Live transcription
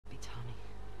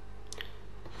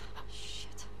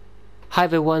Hi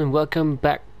everyone, welcome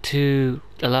back to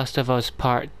The Last of Us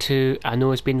Part 2. I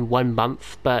know it's been 1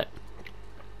 month, but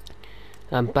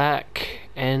I'm back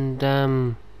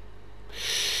and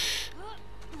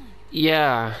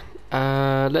yeah,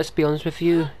 let's be honest with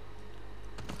you.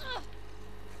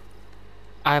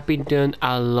 I've been doing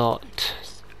a lot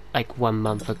like 1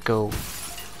 month ago,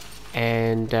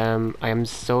 and I am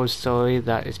so sorry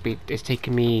that it's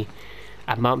taken me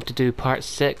a month to do part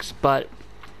 6, but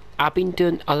I've been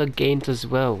doing other games as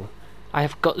well. I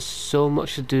have got so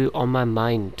much to do on my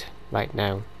mind right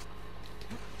now.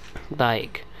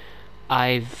 Like,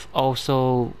 I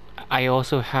also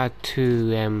had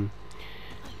to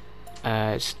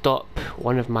stop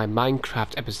one of my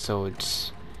Minecraft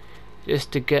episodes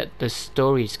just to get the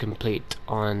stories complete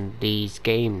on these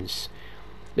games.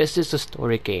 This is a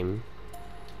story game.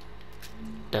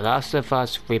 The Last of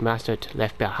Us Remastered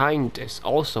Left Behind is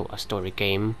also a story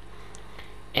game.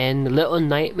 And Little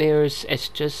Nightmares is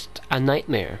just a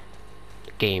nightmare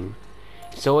game.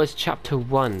 So is Chapter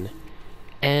 1.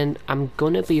 And I'm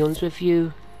gonna be honest with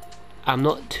you, I'm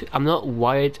not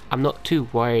too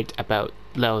worried about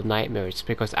Little Nightmares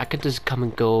because I can just come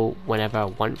and go whenever I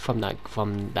want from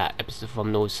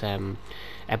those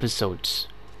episodes.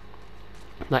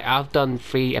 Like, I've done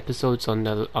 3 episodes on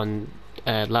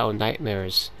Little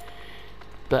Nightmares,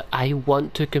 but I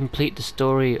want to complete the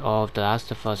story of The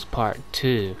Last of Us Part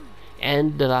 2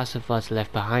 and The Last of Us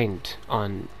Left Behind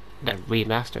on the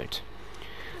remastered.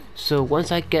 So once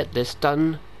I get this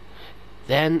done,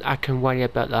 then I can worry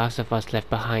about The Last of Us Left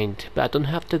Behind, but I don't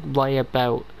have to worry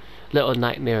about Little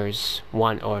Nightmares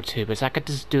 1 or 2 because I can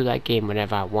just do that game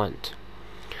whenever I want.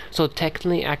 So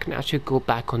technically I can actually go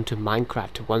back onto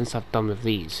Minecraft once I've done with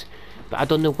these, but I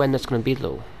don't know when that's going to be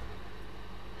though.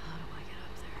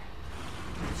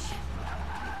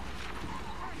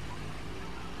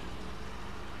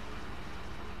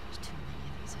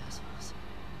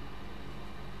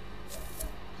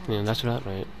 Yeah, that's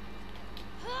right.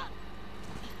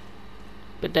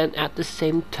 But then at the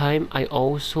same time, I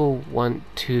also want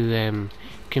to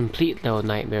complete Little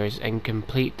Nightmares and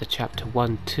complete the Chapter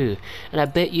 1 too. And I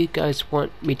bet you guys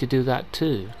want me to do that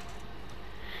too.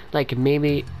 Like,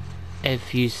 maybe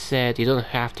if you said you don't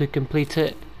have to complete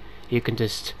it, you can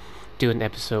just do an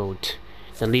episode,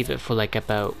 then leave it for like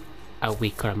about a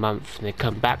week or a month, and then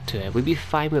come back to it. We'd be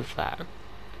fine with that.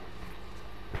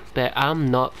 But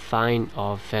I'm not fine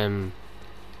of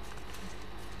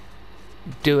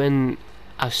doing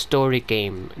a story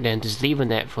game, then just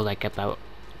leaving it for like about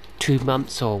 2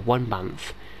 months or 1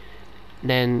 month.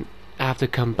 Then I have to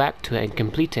come back to it and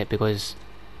complete it because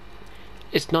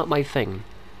it's not my thing.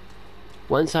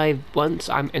 Once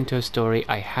I'm into a story,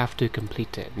 I have to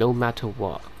complete it, no matter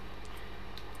what.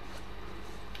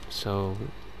 So,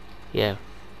 yeah.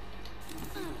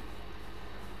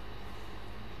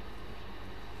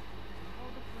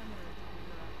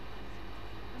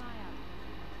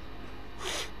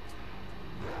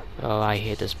 Oh, I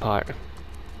hate this part.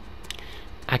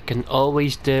 I can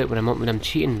always do it when I'm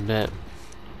cheating, but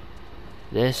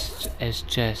this is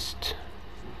just.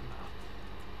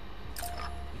 You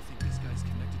think this guy's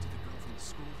connected to the girl from the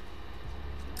school?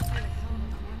 I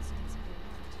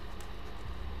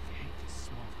hate these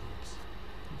small groups.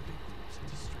 Big groups are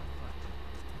just straight fight.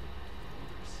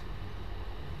 Others.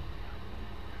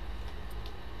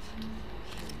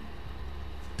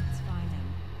 It's fine now.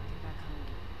 Get back home.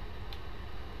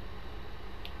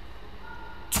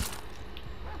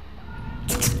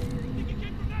 I think he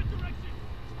came from that direction!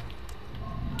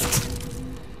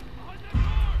 Behind that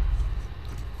car!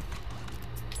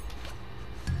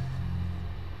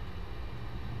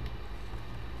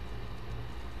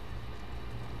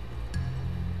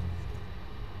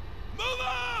 Move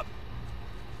up!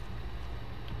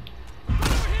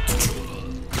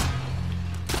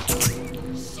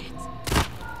 Shit!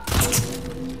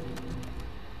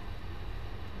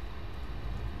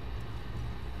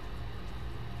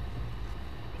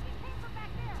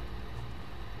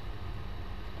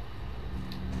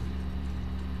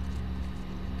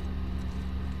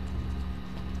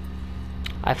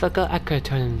 I forgot I could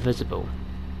turn invisible.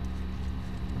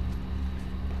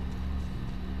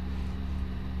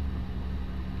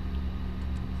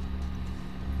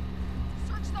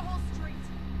 Search the whole street.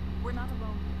 We're not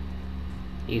alone.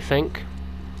 You think?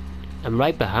 I'm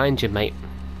right behind you, mate.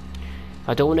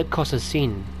 I don't want to cause a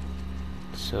scene.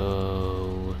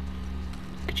 So,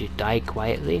 could you die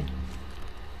quietly?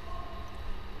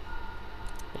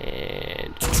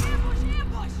 And Ambush!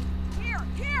 Ambush! Here!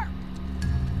 Here!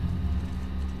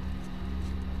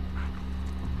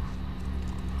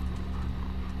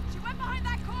 She went behind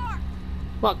that car!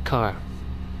 what car?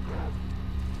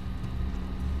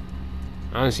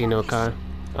 I don't see no car.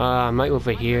 I'm right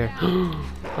over here.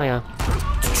 Oh yeah.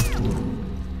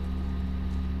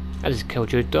 I just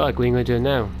killed your dog. What are you gonna do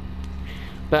now?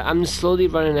 But I'm slowly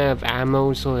running out of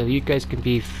ammo, so if you guys can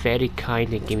be very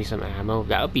kind and give me some ammo,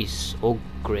 that would be so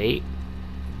great.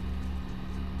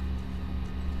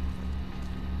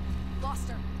 Lost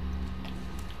her.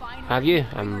 Find her Have you?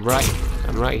 and bring her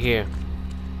I'm right here.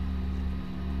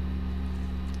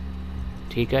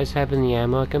 Do you guys have any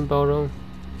ammo I can borrow?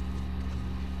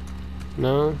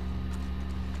 No?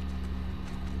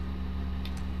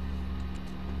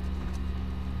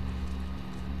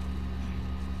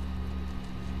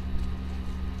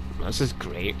 This is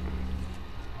great.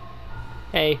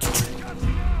 Hey.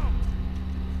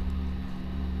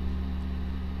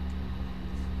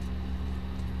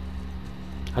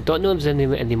 I don't know if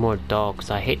there's any more dogs.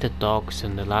 I hate the dogs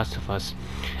in The Last of Us.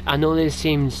 I know they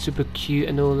seem super cute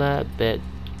and all that, but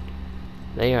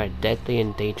they are deadly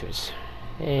and dangerous.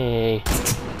 Hey.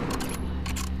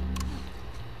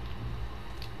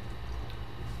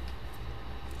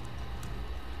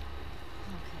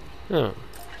 Oh.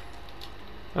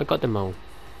 I got them all.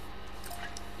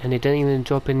 And they didn't even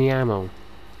drop any ammo.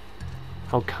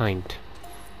 How kind.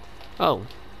 Oh.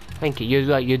 Thank you.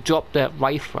 You dropped the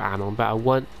rifle ammo, but I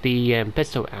want the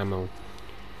pistol ammo.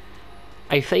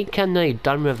 I think I'm now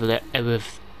done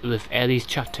with Ellie's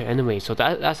chapter anyway, so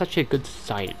that's actually a good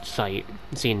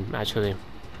scene actually.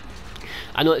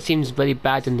 I know it seems very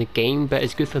bad in the game, but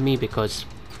it's good for me because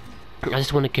I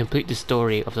just want to complete the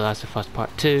story of The Last of Us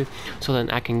Part 2, so then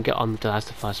I can get on with The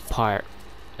Last of Us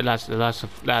The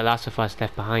Last of Us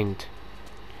Left Behind.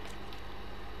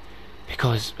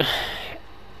 Because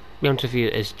be honest with you,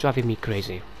 it's driving me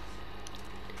crazy.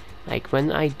 Like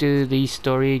when I do these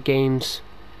story games,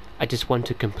 I just want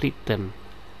to complete them.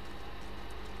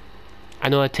 I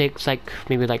know it takes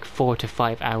maybe 4 to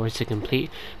 5 hours to complete,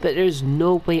 but there's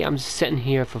no way I'm sitting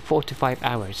here for 4 to 5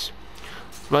 hours,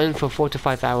 running for 4 to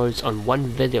 5 hours on one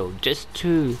video just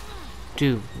to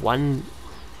do one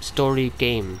story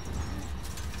game.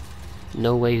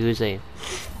 No way, Jose.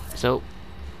 So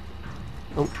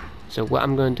what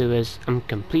I'm going to do is I'm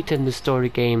completing the story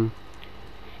game,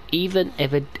 even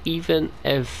if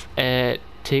it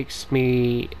takes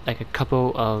me a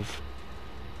couple of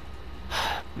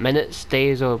minutes,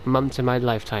 days, or months in my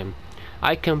lifetime.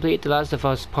 I completed The Last of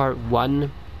Us Part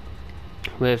 1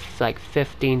 with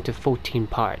 15 to 14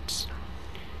 parts,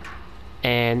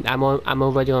 and I'm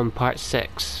already on Part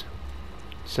 6.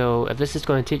 So if this is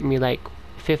going to take me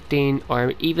 15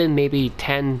 or even maybe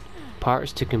 10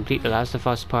 parts to complete The Last of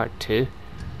Us Part 2,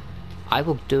 I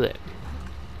will do it.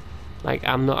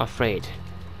 I'm not afraid.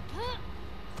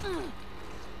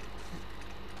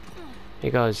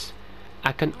 Because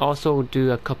I can also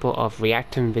do a couple of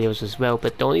reacting videos as well,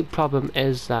 but the only problem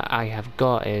is that I have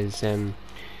got is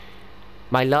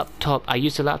my laptop. I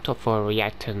use the laptop for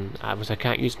reacting, because I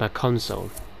can't use my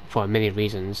console for many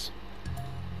reasons.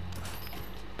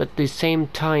 But at the same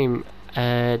time,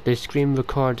 the screen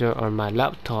recorder on my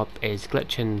laptop is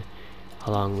glitching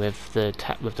along with the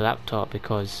laptop,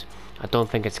 because I don't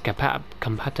think it's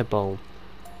compatible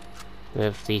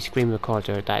with the screen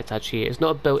recorder. It's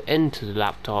not built into the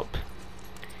laptop.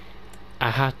 I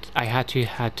had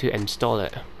to install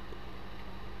it.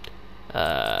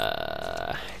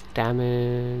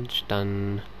 Damage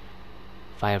done.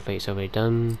 Fire rate's already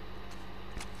done.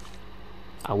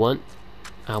 I want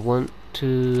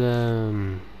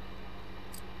to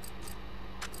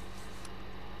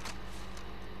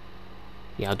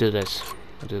yeah, I'll do this.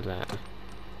 I'll do that.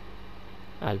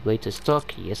 I'd wait to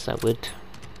stock. Yes, I would.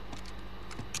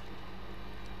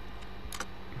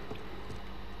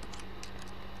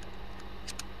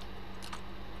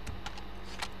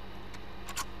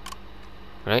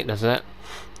 Right, that's it.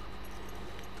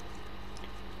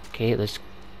 Okay, let's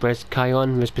press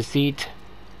Kion. Let's proceed.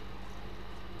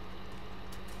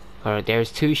 Alright,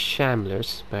 there's 2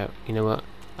 shamblers, but you know what?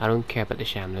 I don't care about the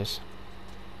shamblers.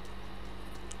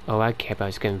 Oh, I care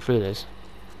about getting through this.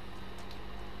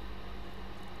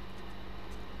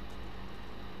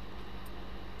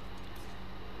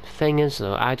 Thing is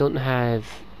though, I don't have...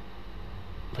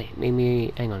 Wait,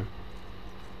 maybe... hang on.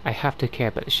 I have to care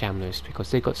about the shamblers because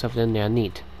they got something in there I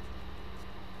need.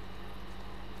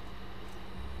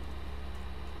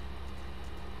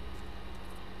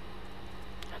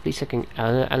 At least I can...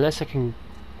 unless I can...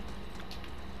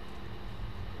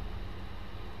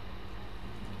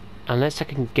 Unless I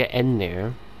can get in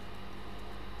there.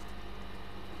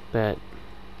 But...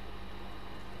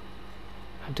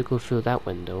 I have to go through that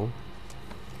window.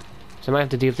 So I might have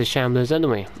to deal with the shamblers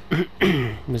anyway.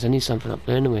 Because I need something up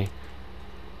there anyway.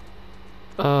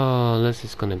 Oh, this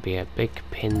is gonna be a big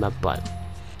pain in my butt.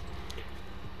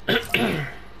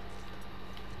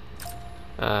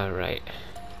 Alright.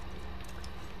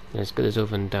 Let's get this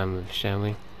over and done with, shall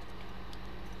we?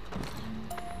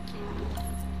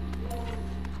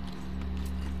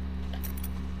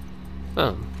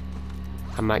 Oh.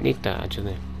 I might need that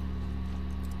actually.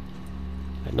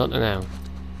 But not now.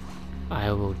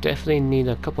 I will definitely need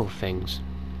a couple of things.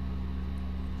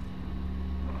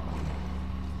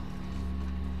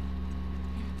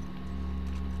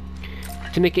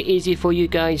 To make it easy for you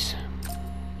guys,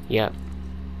 yeah,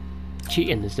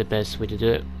 cheating is the best way to do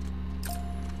it.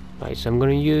 Right, so I'm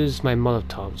gonna use my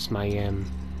molotovs,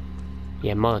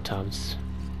 molotovs.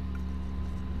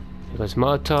 Because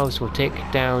molotovs will take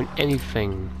down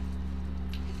anything.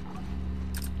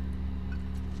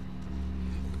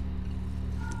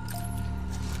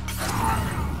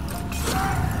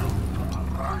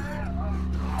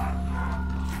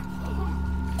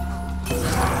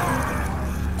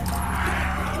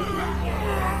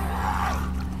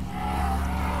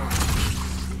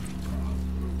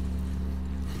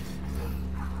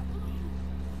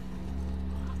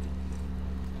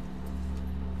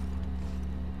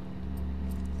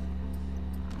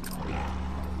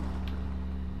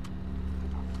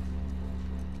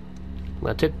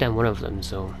 Well, I took down one of them,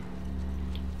 so...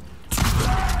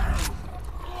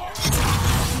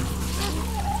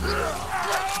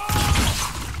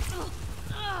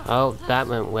 Oh, that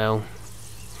went well.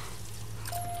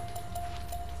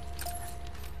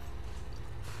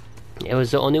 It was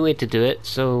the only way to do it,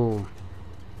 so...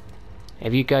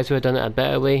 If you guys would have done it a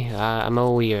better way, I'm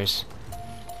all ears.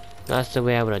 That's the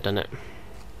way I would have done it.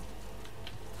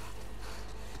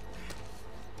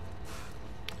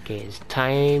 Okay, it's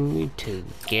time to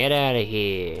get out of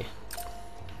here.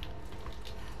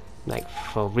 Like,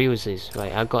 for realsies.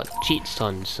 Right, I got cheats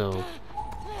on, so...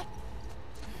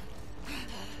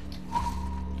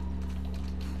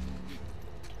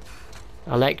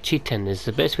 I like cheating, it's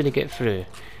the best way to get through.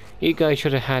 You guys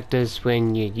should have had this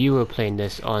when you were playing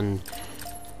this on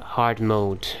hard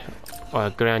mode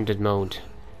or grounded mode.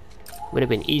 Would have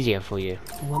been easier for you.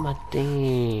 What am I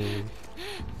doing?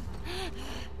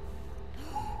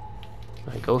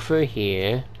 I go through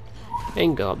here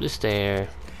and go up the stair.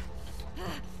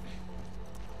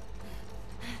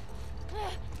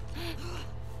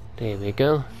 There we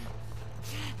go.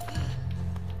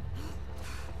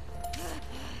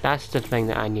 That's the thing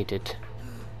that I needed.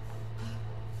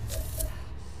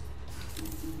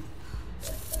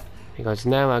 Because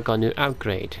now I got a new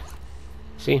upgrade.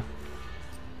 See?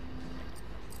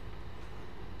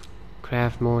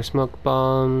 Craft more smoke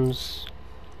bombs.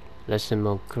 Listen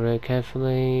more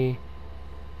carefully.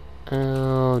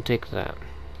 I'll take that.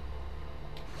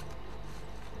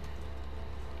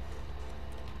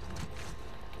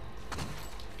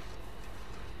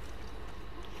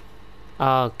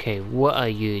 Okay, what are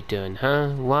you doing,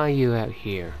 huh? Why are you out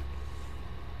here?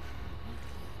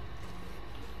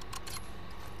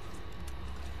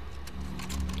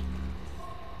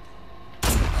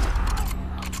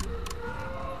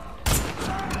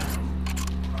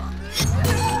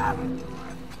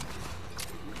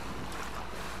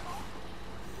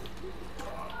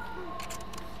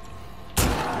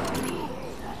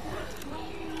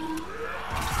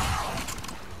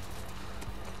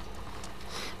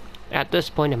 At this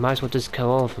point, I might as well just kill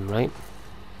all of them, right?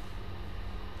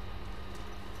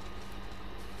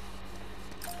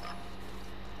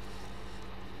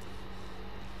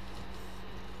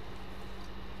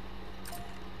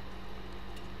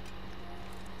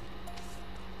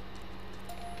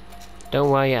 Don't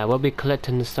worry, I will be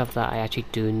collecting the stuff that I actually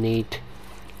do need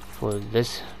for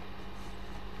this.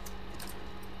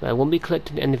 But I won't be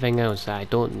collecting anything else that I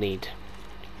don't need.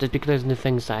 Just because of the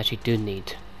things that I actually do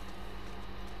need.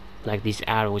 Like these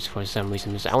arrows for some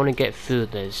reason. I want to get through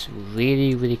this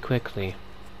really, really quickly.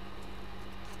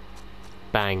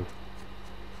 Bang.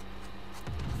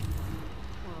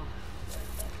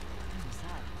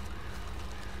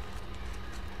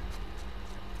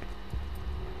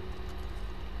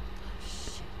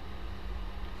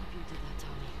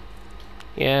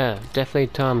 Yeah,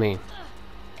 definitely Tommy.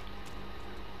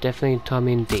 Definitely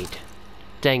Tommy indeed.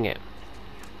 Dang it.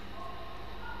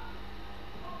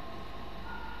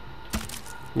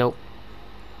 Nope.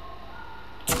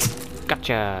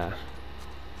 Gotcha!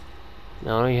 I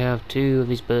only have 2 of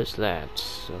these bullets left,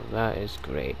 so that is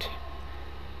great.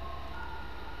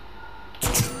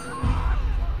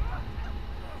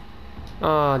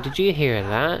 Oh, did you hear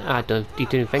that? You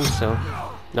didn't think so.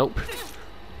 Nope.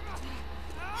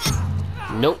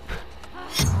 Nope.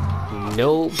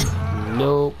 Nope.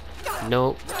 Nope.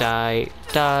 Nope. Die.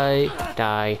 Die.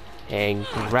 Die. And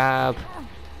grab.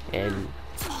 And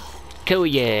kill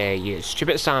you, you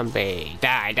stupid zombie.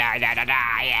 Die, die, die, die,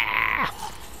 die, yeah.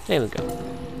 There we go.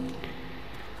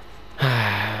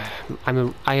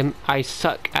 I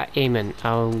suck at aiming.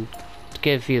 I'll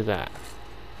give you that.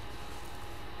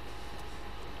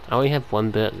 I only have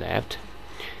one bullet left.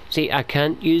 See, I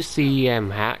can't use the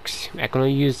hacks. I can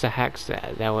only use the hacks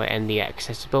that were in the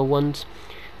accessible ones.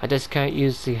 I just can't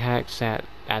use the hacks that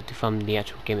from the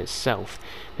actual game itself,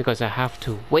 because I have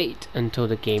to wait until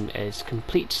the game is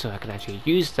complete so I can actually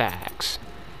use the hacks.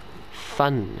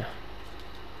 Fun.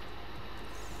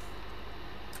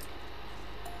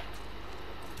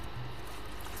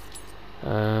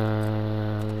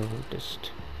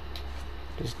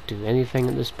 Just do anything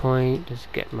at this point.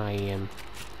 Just get my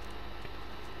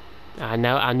I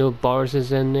know Boris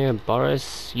is in there.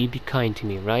 Boris, you be kind to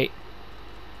me, right?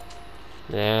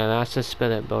 Yeah, that's the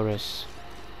spirit, Boris.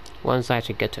 Once I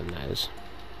actually get to him, that is.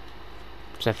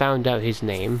 So I found out his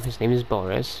name. His name is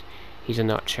Boris. He's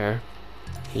an archer.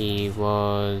 He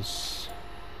was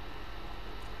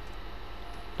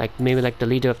maybe the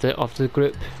leader of the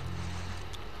group.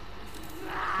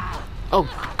 Oh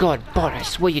God,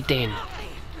 Boris, what are you doing?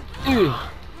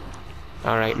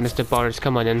 Alright, Mr. Boris,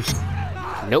 come on in.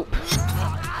 Nope.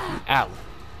 Ow.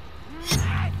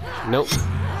 Nope.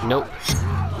 Nope.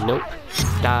 Nope.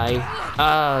 Die.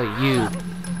 Oh, you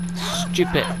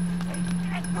stupid.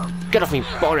 Get off me,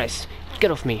 Boris.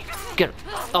 Get off me. Get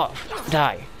off.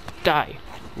 Die. Die.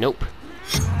 Nope.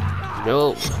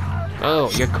 No.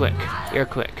 Oh, you're quick. You're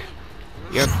quick.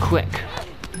 You're quick.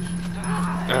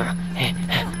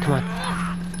 Come on.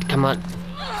 Come on.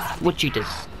 Would you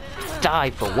just die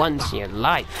for once in your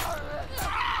life?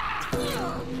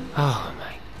 Oh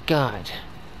my God.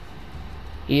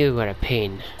 You are a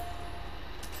pain.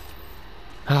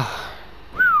 Oh.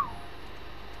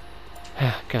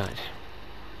 Oh God.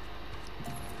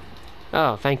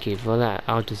 Oh, thank you for that.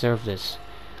 I'll deserve this.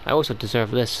 I also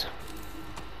deserve this.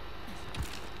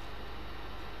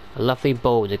 A lovely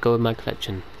bow to go in my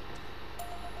collection.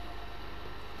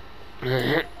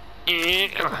 There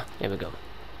we go.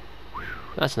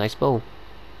 That's a nice bow.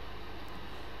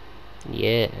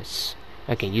 Yes.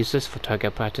 I can use this for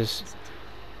target practice.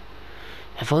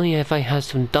 If only if I had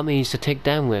some dummies to take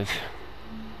down with.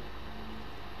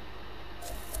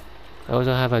 I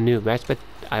also have a new respite.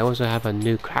 I also have a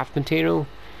new craft material.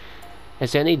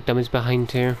 Is there any dummies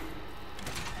behind here?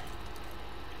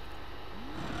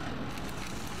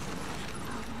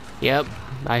 Yep,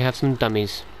 I have some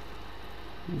dummies.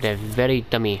 They're very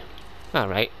dummy.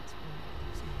 Alright.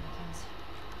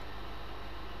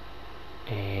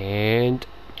 And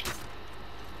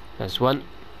there's one.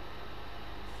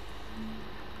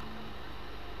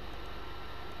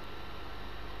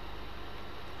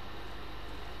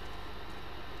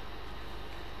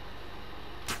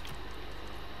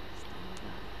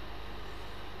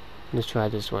 Let's try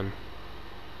this one.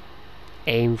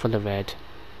 Aim for the red.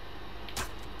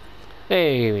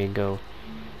 There we go.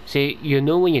 See, you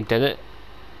know when you did it,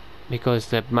 because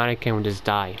the mannequin will just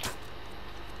die.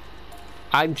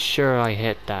 I'm sure I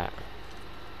hit that.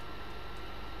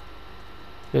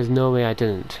 There's no way I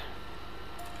didn't.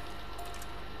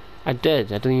 I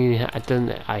did. I didn't even. I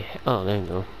didn't. Oh, there we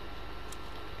go.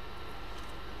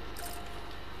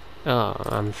 Oh,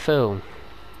 I'm full.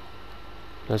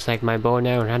 Looks like my bow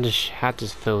now and hat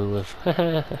is filled with.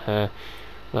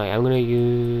 Right, I'm gonna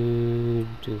do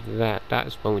that.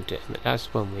 That's one way to.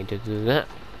 That's one way to do that.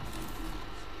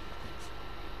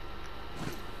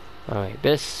 All right,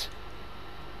 this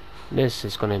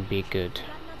is gonna be good.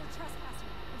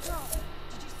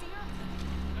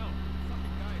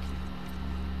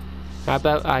 How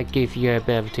about I give you a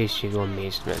bit of a taste of your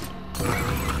amazement?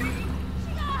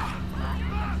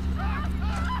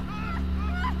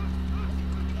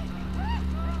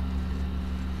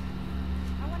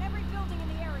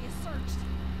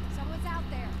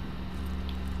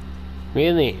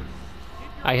 Really?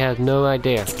 I had no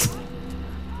idea.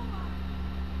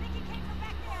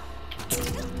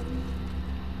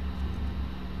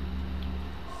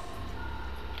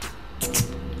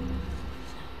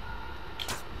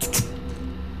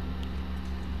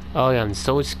 Oh yeah, I'm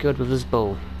so skilled with this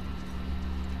bow.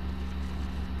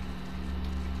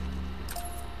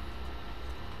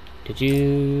 Did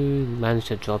you manage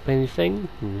to drop anything?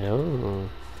 No.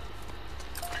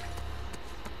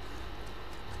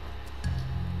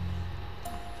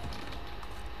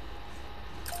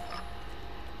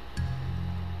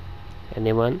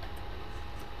 Anyone?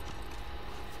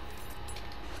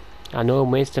 I know I'm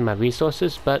wasting my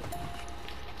resources, but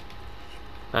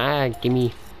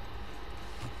gimme.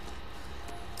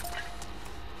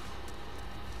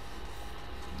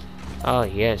 Oh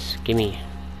yes, gimme.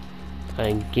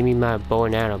 And give me my bow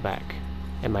and arrow back.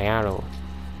 And my arrow.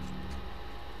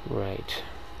 Right.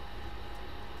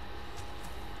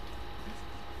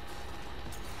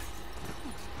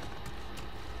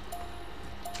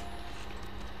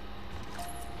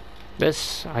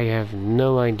 This, I have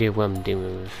no idea what I'm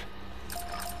doing with.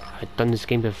 I've done this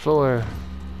game before.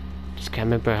 Just can't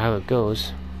remember how it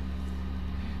goes.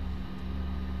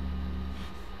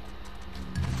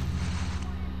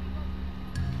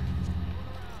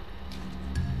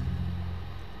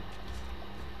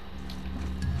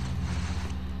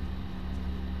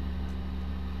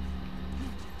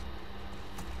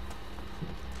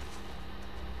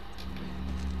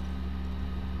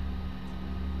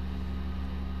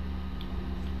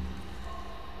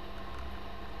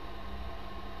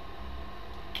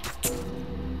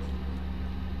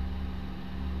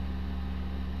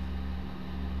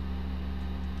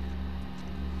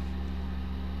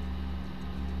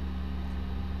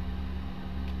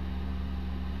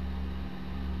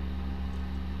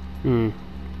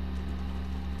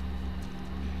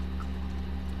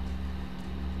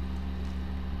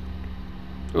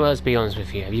 Well, let's be honest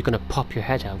with you. If you're gonna pop your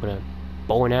head out, I'm gonna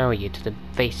bow and arrow you to the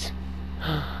face.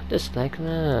 Just like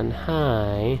that.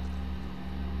 Hi.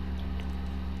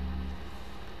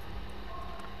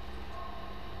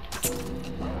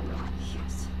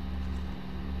 Yes.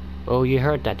 Oh, you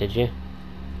heard that, did you?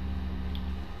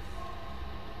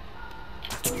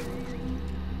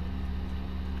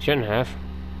 Shouldn't have.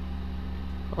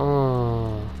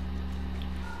 Oh.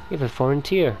 You have a foreign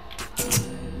tier.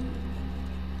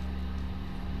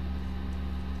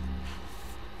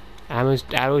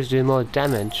 Arrows do more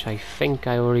damage. I think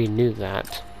I already knew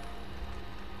that.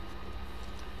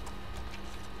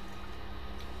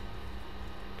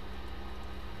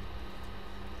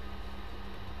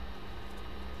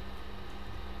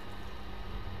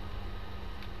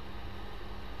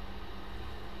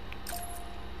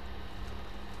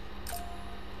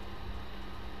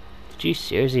 Did you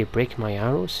seriously break my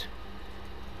arrows?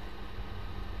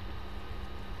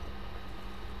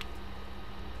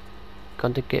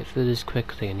 Got to get through this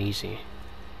quickly and easy.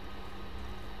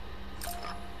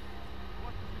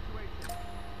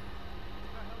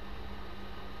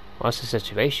 What's the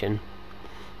situation?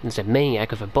 There's a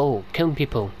maniac with a bow, killing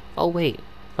people. Oh wait,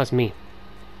 that's me.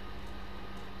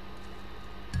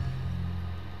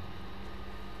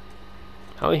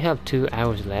 I only have 2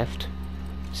 hours left.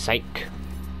 Psych.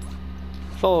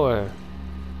 4.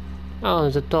 Oh,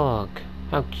 there's a dog.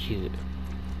 How cute.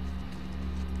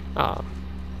 Oh.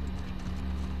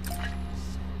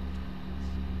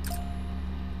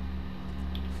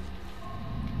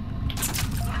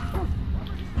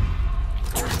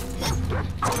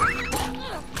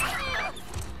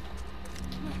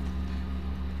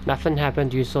 Nothing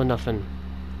happened, you saw nothing.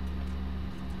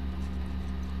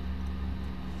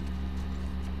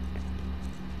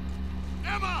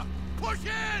 Emma, push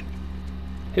in!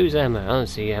 Who's Emma? I don't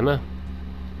see Emma.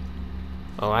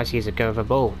 Oh, I see is a girl with a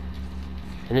bow.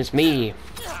 And it's me.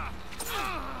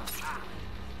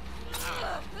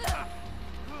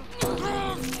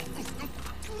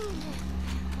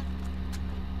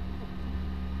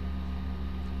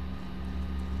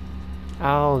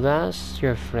 Oh, that's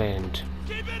your friend.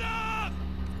 Keep it up!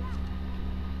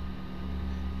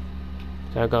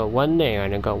 So I got one there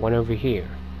and I got one over here.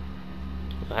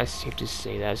 That's safe to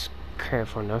say, that's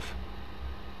careful enough.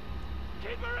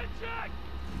 Keep her in check!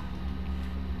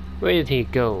 Where did he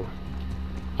go?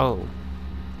 Oh.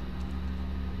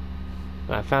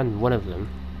 Well, I found one of them.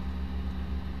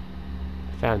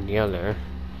 Found the other.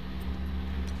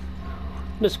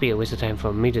 Must be a waste of time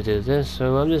for me to do this,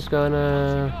 so I'm just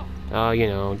gonna... Oh, you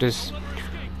know, just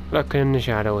look in the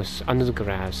shadows, under the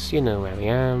grass. You know where I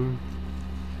am.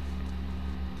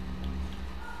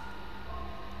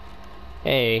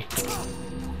 Hey.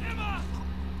 Emma!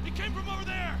 It came from over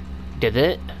there! Did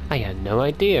it? I had no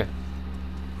idea.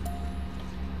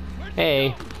 Where'd Hey, you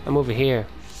go? I'm over here.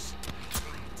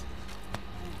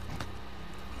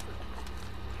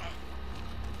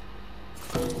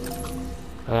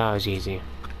 Oh, that was easy.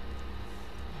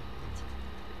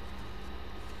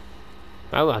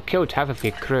 Oh, I killed half of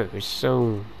your crew,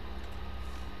 so...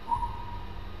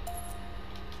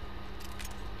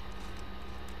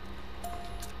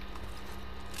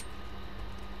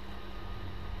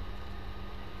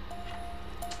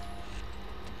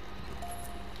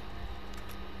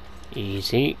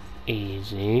 Easy,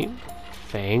 easy.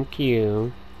 Thank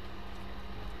you.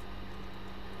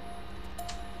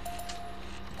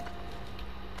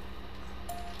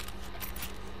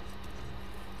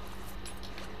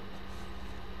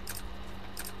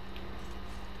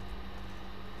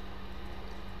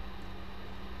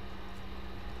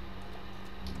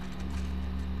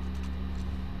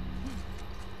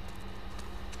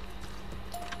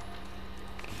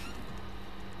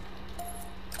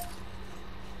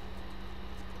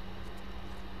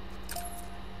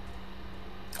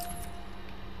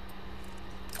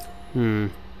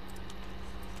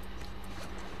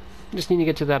 Just need to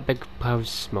get to that big pile of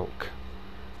smoke.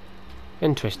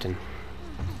 Interesting.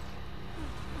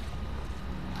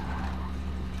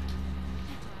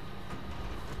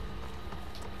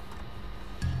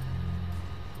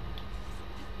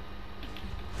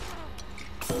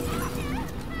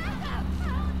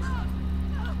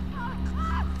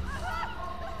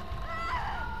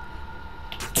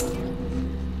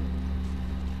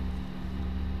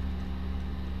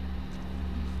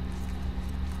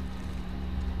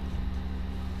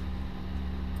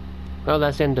 Well,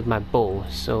 that's the end of my bowl,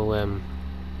 so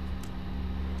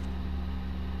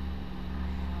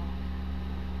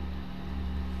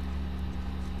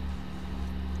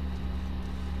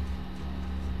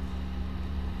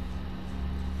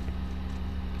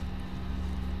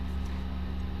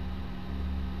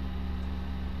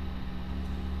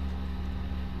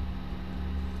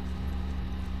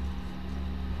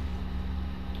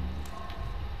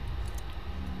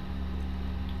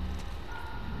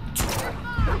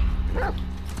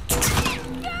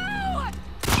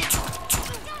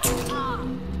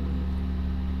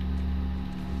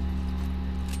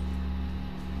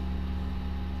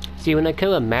see, when I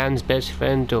kill a man's best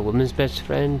friend or a woman's best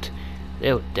friend,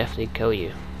 they'll definitely kill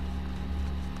you.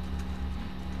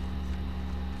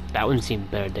 That one's seen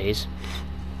better days.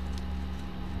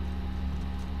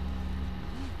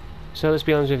 So let's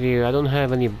be honest with you, I don't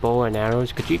have any bow and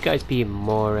arrows. Could you guys be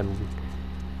more,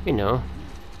 you know,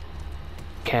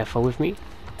 careful with me?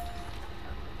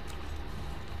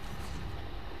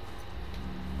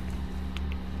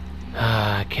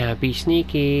 Ah, I can't be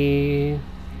sneaky.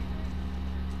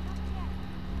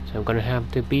 So I'm gonna have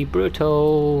to be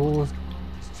brutal.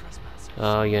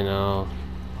 Oh, you know.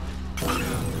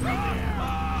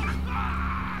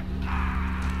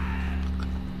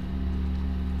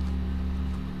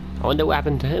 I wonder what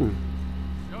happened to him.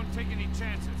 Don't take any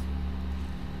chances.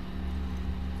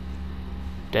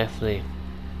 Definitely.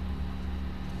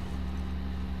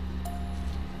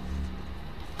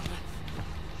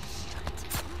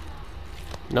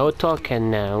 No talking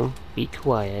now. Be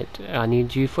quiet. I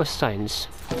need you for science.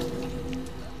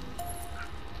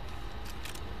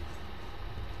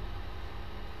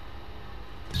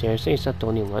 Seriously, is that the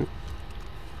only one?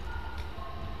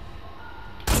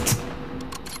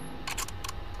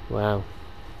 Wow.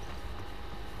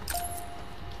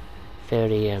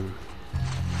 30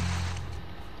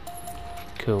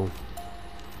 Cool.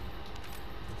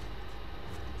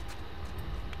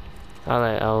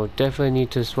 Alright, I'll definitely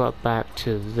need to swap back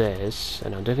to this,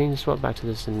 and I'll definitely need to swap back to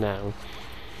this now.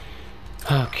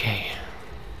 Okay.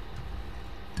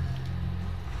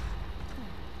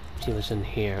 See what's in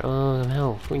here. Oh, some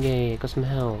health. Oh, yay, got some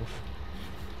health.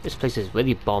 This place is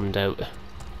really bombed out.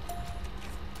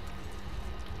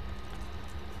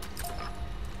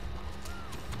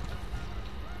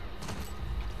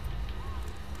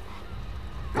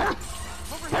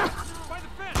 Over here, by the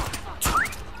fence.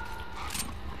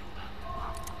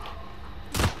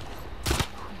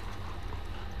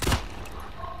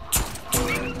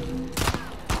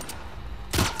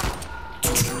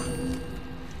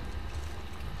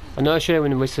 I'm not sure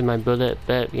when I wasted my bullet,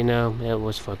 but you know, it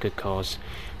was for a good cause.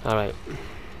 Alright.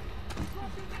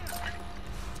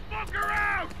 Smoke her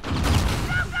out!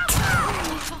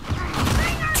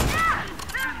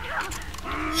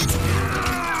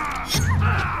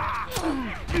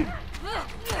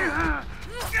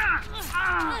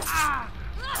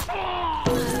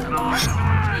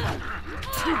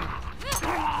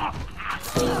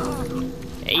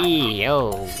 Hey,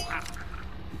 yo!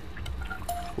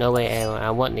 No way,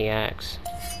 I want the axe.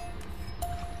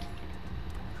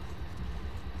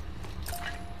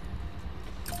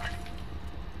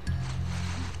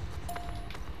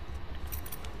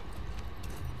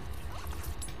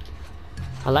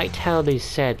 I liked how they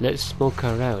said, let's smoke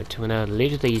her out, when I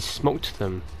literally smoked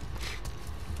them.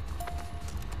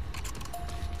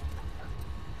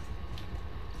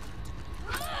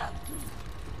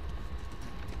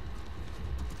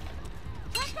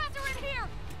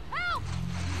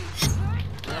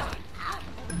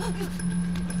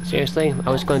 Seriously? I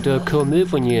was going to do a cool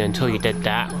move on you until you did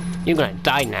that. You're gonna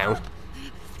die now.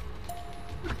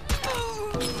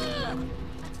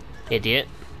 Idiot.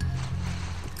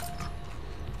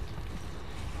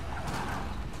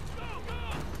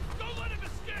 Don't let him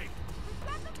escape!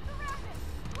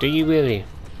 Do you really?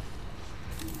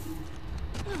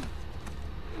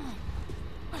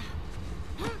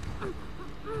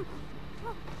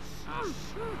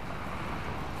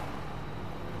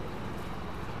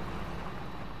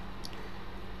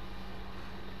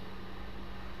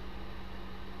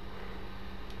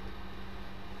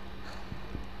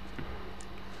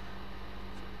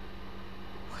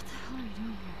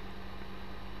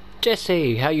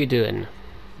 Jesse, how you doing?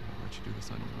 I'll let you do this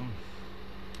on your own.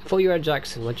 I thought you were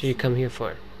Jackson. What did you come here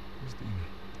for? Where's Dina?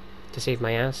 To save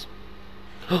my ass?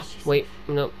 Oh, wait,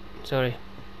 no, sorry.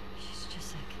 She's just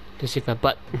sick. To save my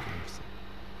butt.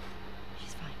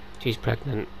 She's fine. She's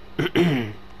pregnant.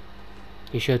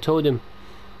 You should have told him.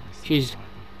 She's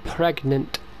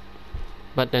pregnant.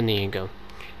 But then there you go.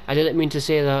 I didn't mean to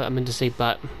say that, I meant to say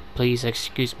but. Please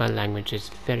excuse my language, it's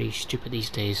very stupid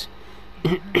these days.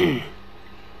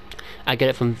 I get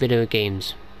it from video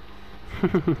games.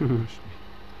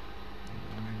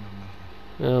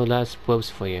 Oh, that's gross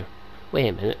for you. Wait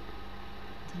a minute.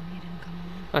 Tell me you didn't come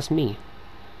along. That's me.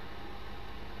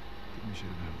 We should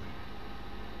have had later.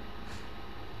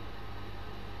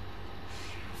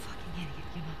 You're a fucking idiot.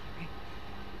 You know that, right?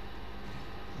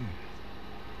 Yeah.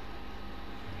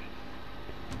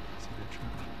 See that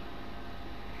truck?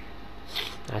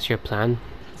 That's your plan?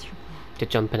 That's your plan. To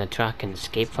jump in a truck and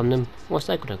escape from them? What's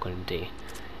that gonna do?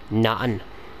 Nothing.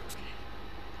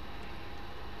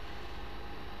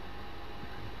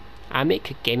 I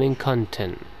make gaming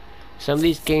content. Some of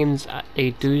these games,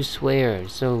 they do swear,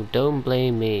 so don't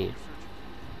blame me.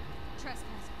 Trespassing.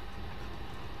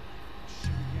 Shit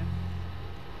again?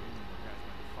 Guys by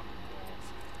the fucking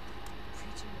walls.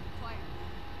 Preaching to the choir,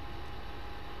 man.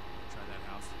 Try that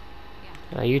house.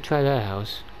 Yeah. You try that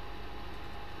house.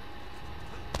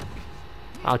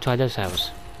 I'll try this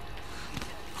house.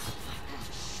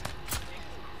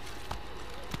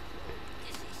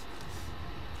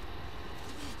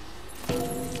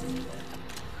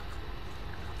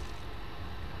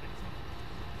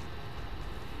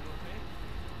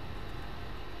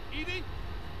 Edie?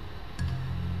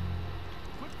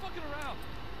 Quit fucking around.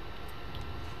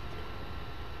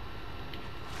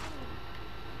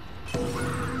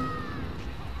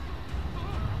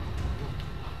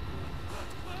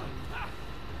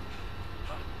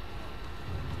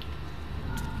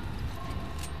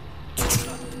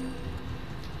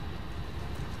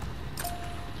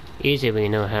 Easy when you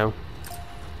know how.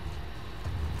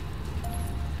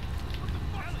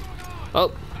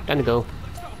 Oh, time to go.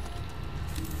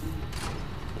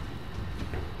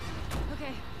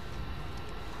 Okay.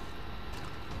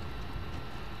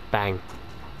 Bang.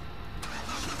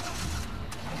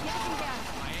 Get him down.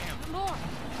 I am. More.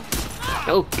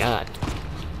 Oh god.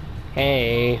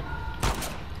 Hey.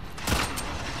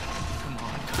 Come on.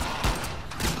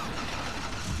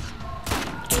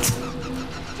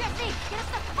 Jesse, get us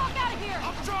the fuck out of here.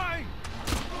 I'm trying!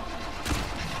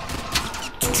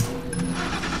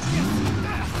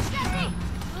 Jesse!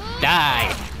 Die.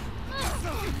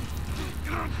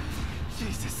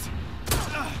 Jesus.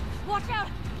 Watch out.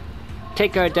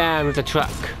 Take her down with the truck.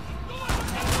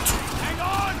 Hang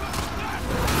on!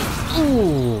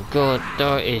 Ooh, god,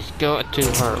 that is got to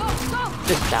hurt. Go, go.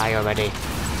 Just die already.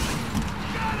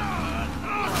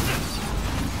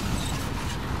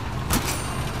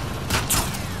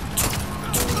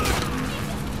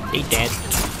 He dead.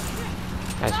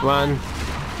 That's one.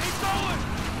 Keep going!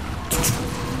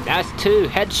 That's two.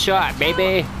 Headshot,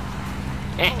 baby.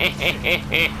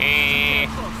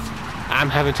 I'm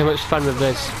having too much fun with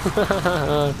this.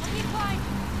 We'll be fine.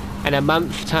 In a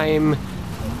month's time.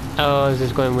 Oh, this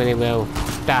is going really well.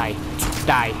 Die.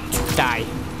 Die. Die.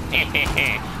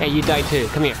 Hey, you die too.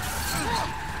 Come here.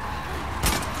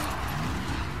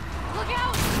 Look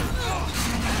out.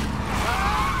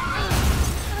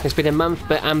 It's been a month,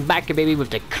 but I'm back, baby, with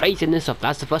the craziness of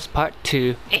Last of Us Part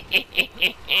 2.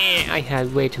 I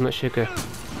had way too much sugar. Go,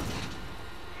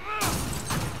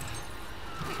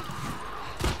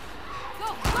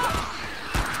 go.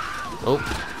 Oh,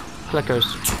 clickers.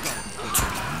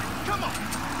 Come on!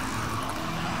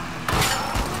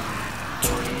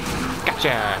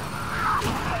 Gotcha!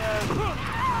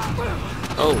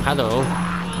 Oh, hello.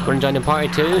 Wanna join the party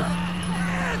too?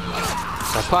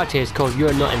 The party is called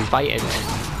You're Not Invited.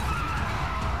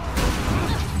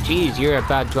 Jeez, you're a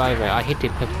bad driver. I hate to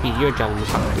be your driving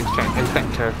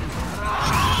inspector.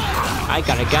 I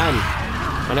got a gun,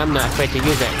 and I'm not afraid to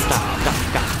use it. Stop, stop,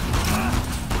 stop.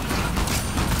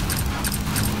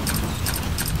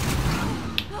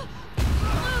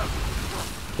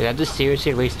 Did I just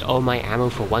seriously waste all my ammo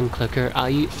for one clicker? Are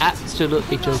you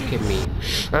absolutely joking me?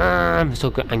 I'm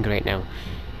so angry right now.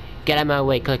 Get out of my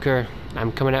way, clicker.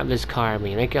 I'm coming out of this car, will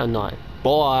you make it or not?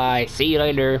 Boy, see you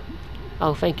later.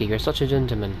 Oh, thank you. You're such a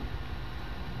gentleman.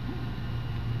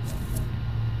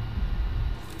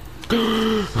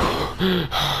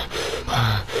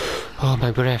 Oh,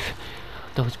 my breath.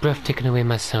 That was breath taken away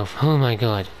myself. Oh my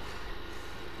god.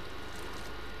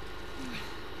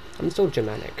 I'm so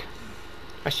dramatic.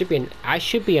 I should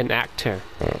be an actor.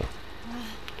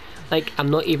 Like,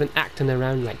 I'm not even acting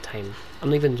around like time. I'm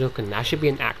not even joking. I should be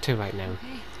an actor right now.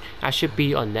 Okay. I should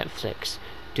be on Netflix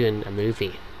doing a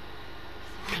movie.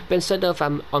 But instead of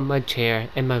I'm on my chair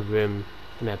in my room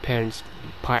in my parents'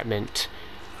 apartment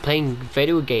playing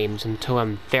video games until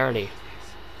I'm 30.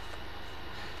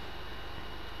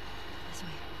 This way.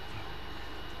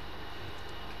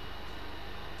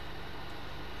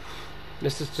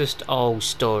 This is just all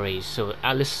stories, so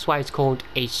this is why it's called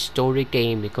a story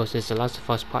game, because it's The Last of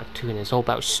Us Part 2 and it's all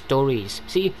about stories.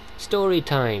 See? Story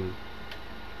time.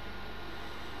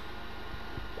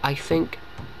 I think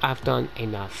I've done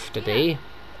enough today.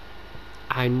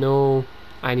 I know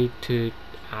I need to...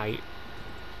 I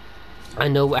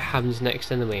know what happens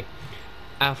next anyway.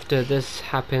 After this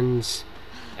happens,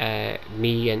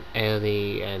 me and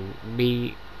Ellie and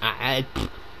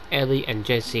Ellie and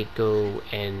Jesse go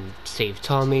and save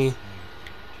Tommy.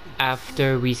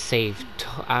 After we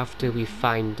after we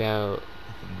find out,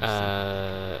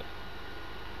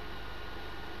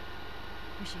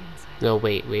 We should get inside. no,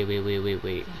 wait.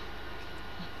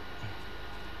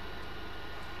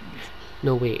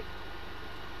 No, wait.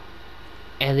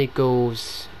 Ellie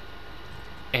goes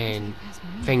and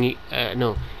thingy.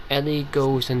 No, Ellie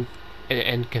goes and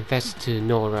confesses to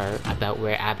Nora about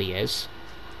where Abby is.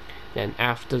 Then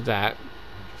after that,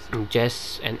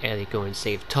 Jess and Ellie go and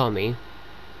save Tommy.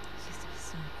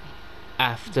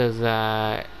 After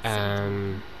that,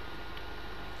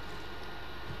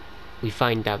 we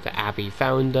find out that Abby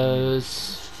found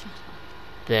us.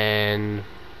 Then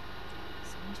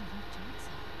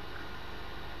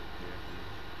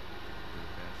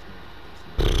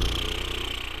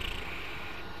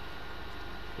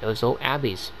it was all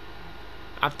Abby's.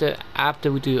 After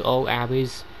we do all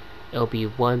Abby's, it'll be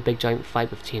one big giant fight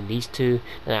between these two.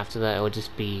 And after that, it'll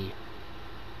just be,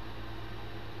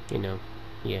 you know,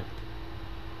 yeah.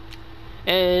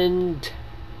 And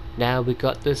now we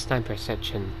got the sniper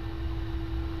section.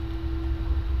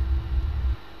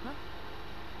 Huh?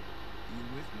 You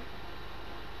with me?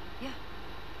 Yeah.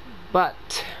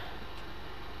 But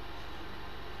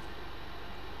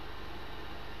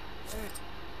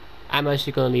I'm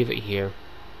actually gonna leave it here.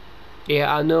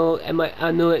 Yeah, I know. I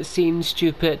know it seems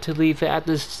stupid to leave it at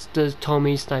the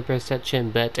Tommy sniper section,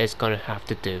 but it's gonna have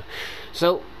to do.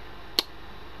 So,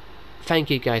 thank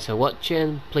you guys for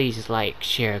watching. Please like,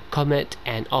 share, comment,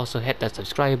 and also hit that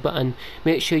subscribe button.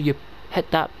 Make sure you hit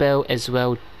that bell as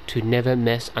well to never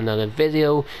miss another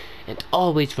video. And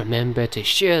always remember to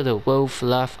share the wolf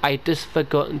love. I just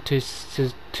forgotten to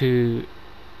say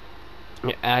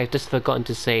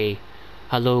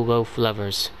hello wolf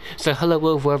lovers. So hello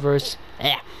wolf lovers.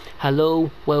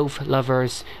 Hello wolf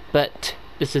lovers. But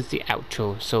this is the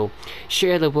outro. So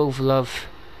share the wolf love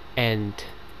and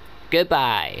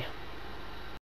goodbye.